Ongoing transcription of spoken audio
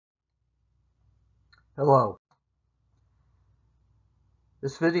Hello.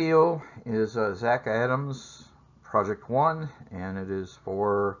 This video is Zach Adams Project 1, and it is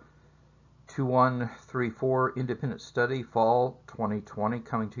for 2134 Independent Study Fall 2020,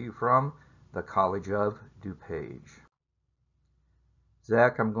 coming to you from the College of DuPage.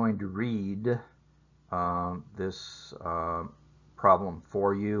 Zach, I'm going to read this problem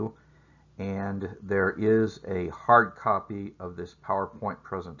for you, and there is a hard copy of this PowerPoint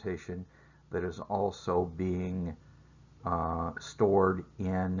presentation that is also being stored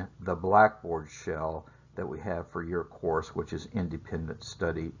in the Blackboard shell that we have for your course, which is Independent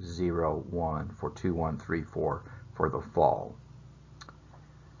Study 01 for 2134 for the fall.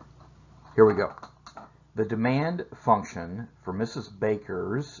 Here we go. The demand function for Mrs.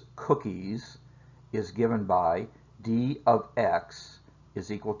 Baker's cookies is given by d of x is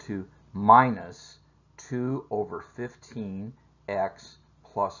equal to minus 2 over 15 x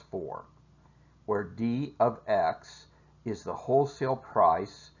plus 4, where d of x is the wholesale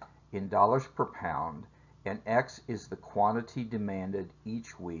price in dollars per pound, and x is the quantity demanded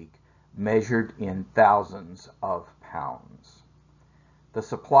each week, measured in thousands of pounds. The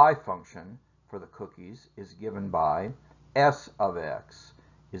supply function for the cookies is given by s of x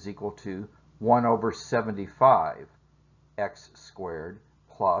is equal to 1 over 75 x squared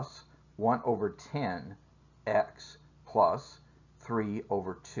plus 1 over 10 x plus 3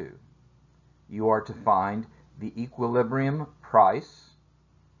 over 2. You are to find the equilibrium price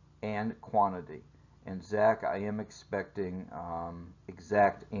and quantity. And Zach, I am expecting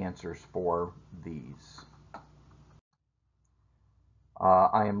exact answers for these.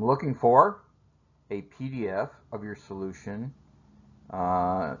 I am looking for a PDF of your solution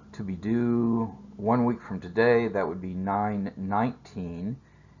to be due 1 week from today. That would be 9/19,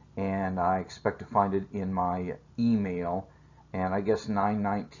 and I expect to find it in my email. And I guess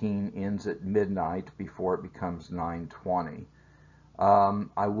 9/19 ends at midnight before it becomes 9/20.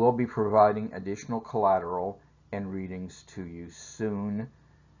 I will be providing additional collateral and readings to you soon.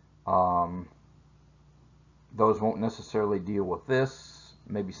 Those won't necessarily deal with this.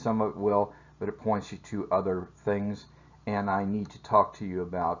 Maybe some of it will, but it points you to other things. And I need to talk to you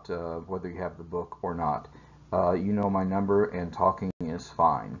about whether you have the book or not. You know my number, and talking is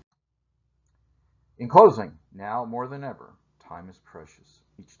fine. In closing, now more than ever, time is precious.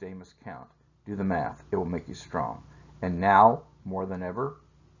 Each day must count. Do the math. It will make you strong. And now, more than ever,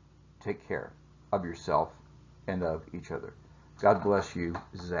 take care of yourself and of each other. God bless you,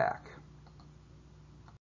 Zach.